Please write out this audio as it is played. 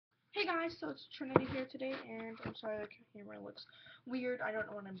Guys, so it's Trinity here today, and I'm sorry the camera looks weird. I don't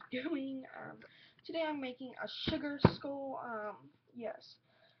know what I'm doing. Today I'm making a sugar skull. Yes.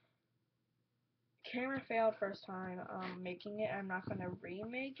 Camera failed first time making it. I'm not gonna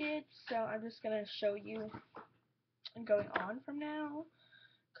remake it, so I'm just gonna show you going on from now.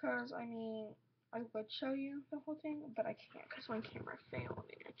 Cause I mean, I would show you the whole thing, but I can't cause my camera failed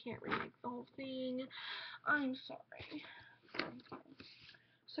and I can't remake the whole thing. I'm sorry.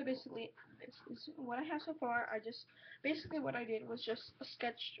 So basically, this is what I have so far. Basically what I did was just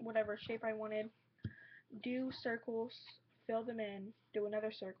sketch whatever shape I wanted, do circles, fill them in, do another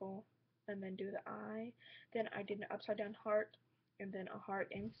circle, and then do the eye. Then I did an upside down heart, and then a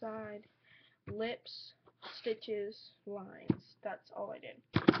heart inside, lips, stitches, lines. That's all I did.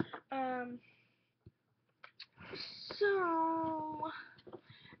 So,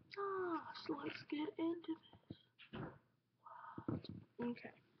 gosh, let's get into this.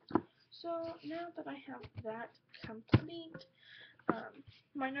 Okay. So now that I have that complete,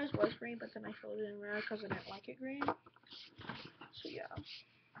 my nose was green, but then I filled it in red because I didn't like it green. So yeah.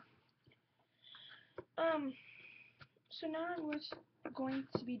 So now I'm just going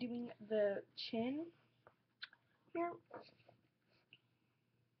to be doing the chin here.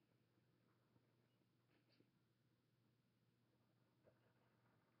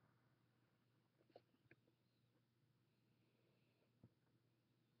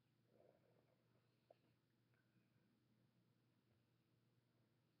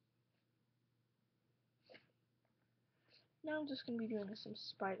 Now I'm just going to be doing some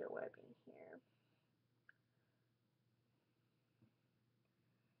spider webbing here.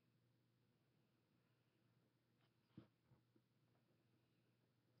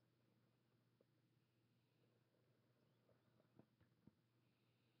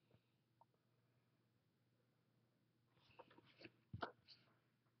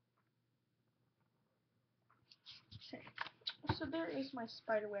 Okay. So there is my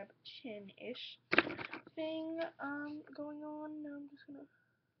spiderweb chin-ish thing going on. Now I'm just gonna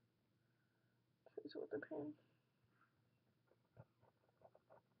trace it with a pen.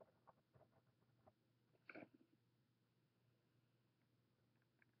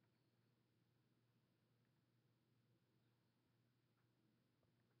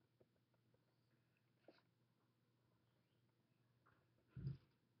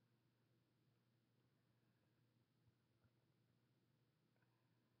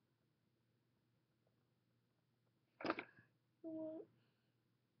 What?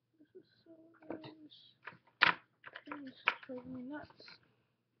 This is so nice. Pen is driving me nuts.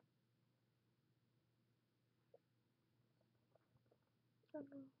 I don't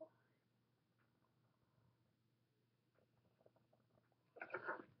know why.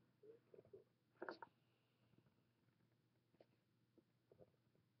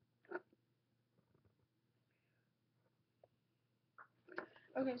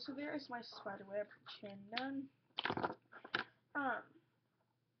 Okay, so there is my spiderweb chin done.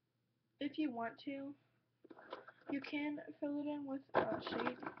 If you want to, you can fill it in with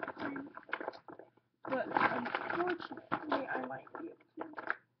shade cream, but unfortunately, I might be able to.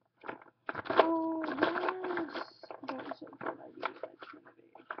 Oh yes, that was a good idea,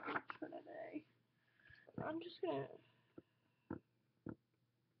 Trinity. I'm just gonna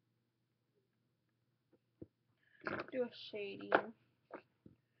do a shady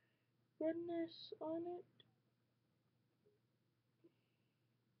redness on it,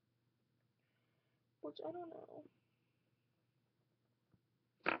 which I don't know.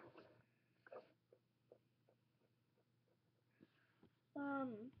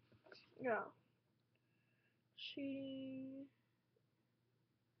 Yeah, shady.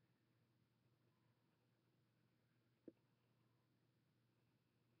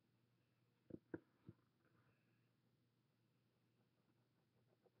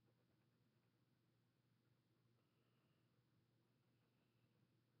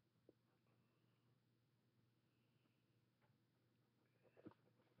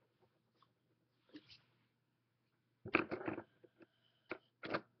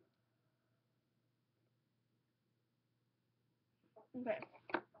 Okay,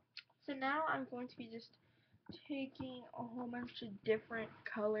 so now I'm going to be just taking a whole bunch of different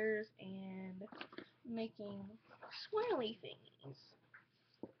colors and making swirly thingies.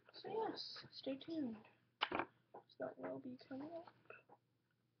 So yes, stay tuned. So that will be coming up.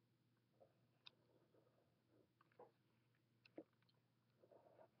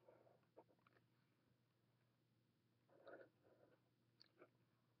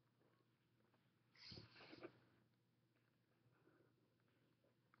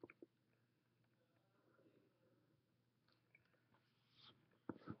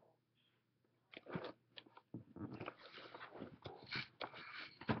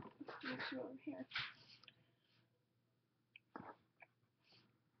 two of them here.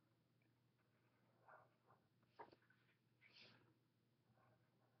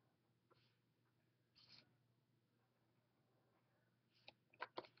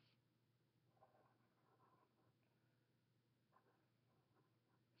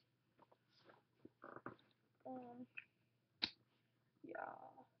 Yeah.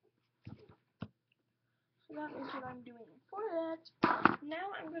 So that is what I'm doing for that.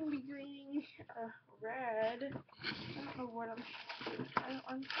 Now I'm going to be greening red. I don't know what I'm doing.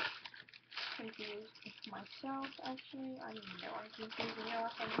 I'm confused myself, actually. I know I'm confusing you.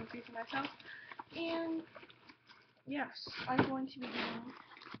 I'm confusing myself. And yes, I'm going to be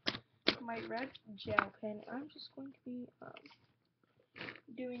doing my red gel pen. I'm just going to be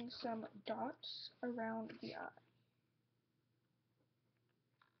doing some dots around the eye.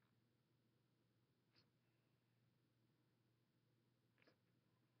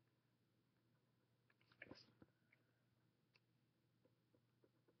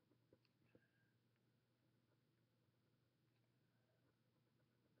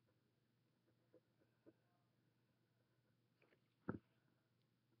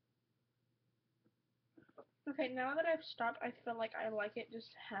 Okay, now that I've stopped, I feel like I like it just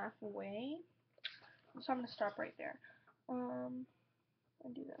halfway. So I'm gonna stop right there. And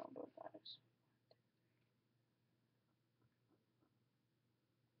do that on both eyes.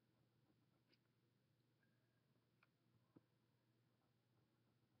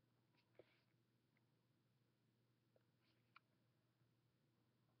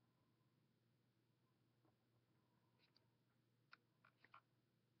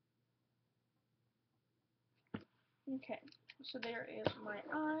 Okay, so there is my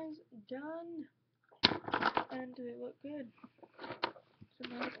eyes done, and they look good.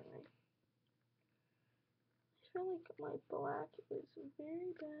 Surprisingly. I feel like my black is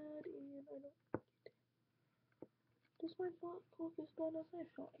very bad, and I don't. Does my black look as bad as I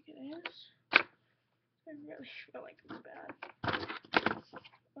feel like it is? I really feel like it's bad.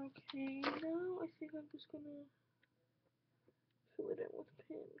 Okay, now I think I'm just gonna fill it in with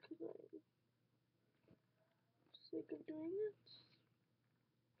pen because I'm sick of doing it.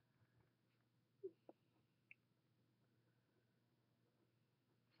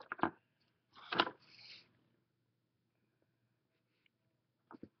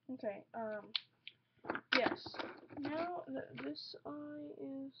 Okay, yes. Now this eye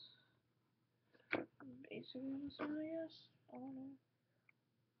is basically this eye, yes. I don't know.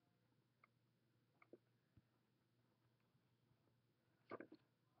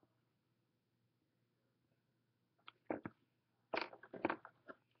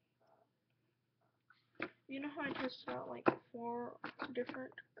 You know how I just got like 4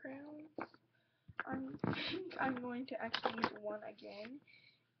 different crayons? I'm going to actually use one again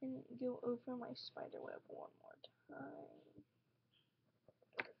and go over my spider web one more time.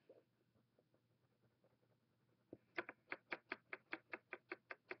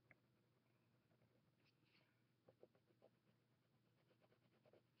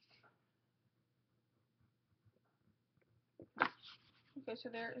 Okay, so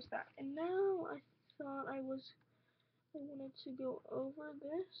there is that. And now I thought I wanted to go over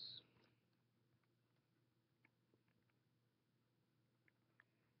this.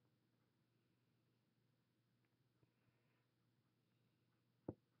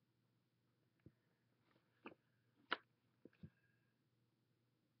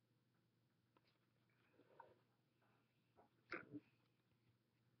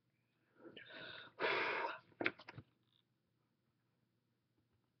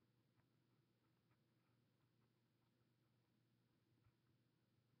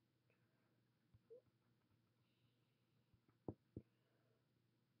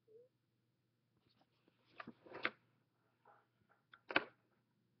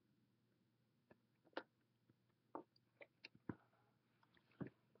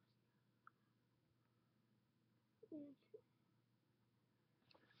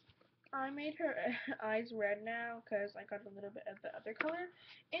 I made her eyes red now because I got a little bit of the other color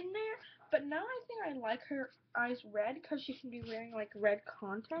in there. But now I think I like her eyes red because she can be wearing like red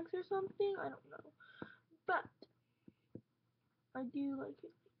contacts or something. I don't know. But I do like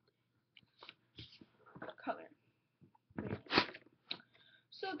it. Color.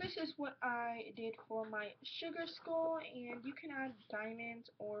 So this is what I did for my sugar skull, and you can add diamonds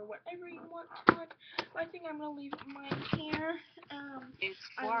or whatever you want to it. I think I'm gonna leave mine here. It's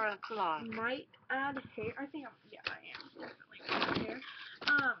 4 o'clock. Might add hair. I think I am definitely adding hair.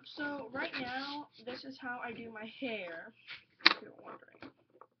 So right now this is how I do my hair. If you're wondering.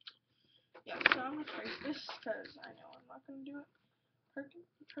 Yeah, so I'm gonna trace this because I know I'm not gonna do it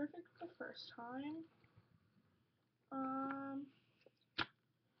perfect the first time.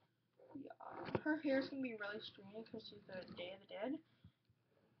 Yeah, her hair's gonna be really stringy because she's the Day of the Dead.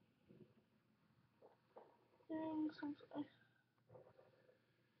 And since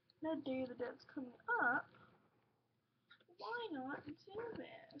no Day of the Dead's coming up, why not do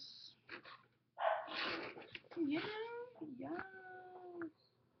this? You know? Yes.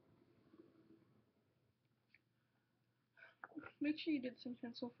 Make sure you did some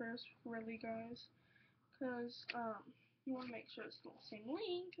pencil first, really, guys, because you want to make sure it's the same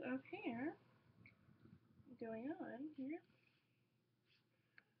length of hair going on here.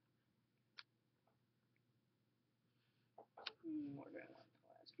 We're gonna want the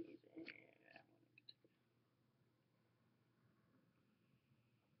last piece in here.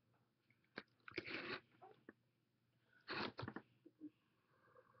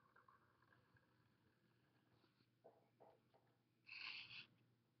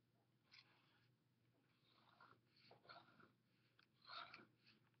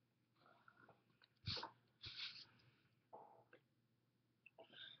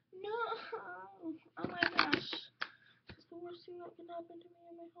 No! Oh my gosh! It's the worst thing that can happen to me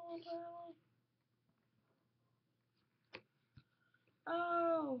in my whole entire life.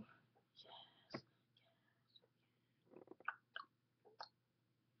 Oh! Yes.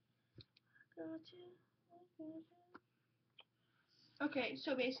 Gotcha. Okay,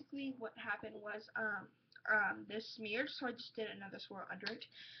 so basically what happened was, this smeared, so I just did another swirl under it.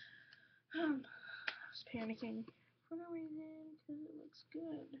 I was panicking for no reason, because it looks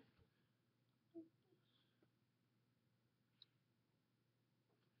good.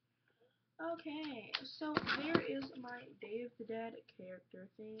 Okay, so there is my Day of the Dead character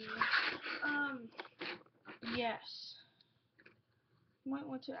thing. Yes. You might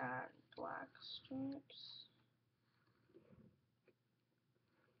want to add black strips.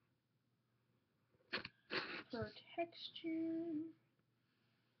 For texture.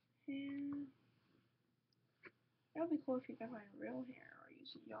 Hair. That would be cool if you could find real hair or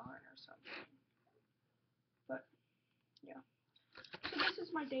use yarn or something. But, yeah. So this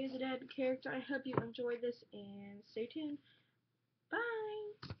is my Day of the Dead character. I hope you enjoyed this and stay tuned.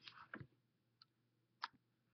 Bye!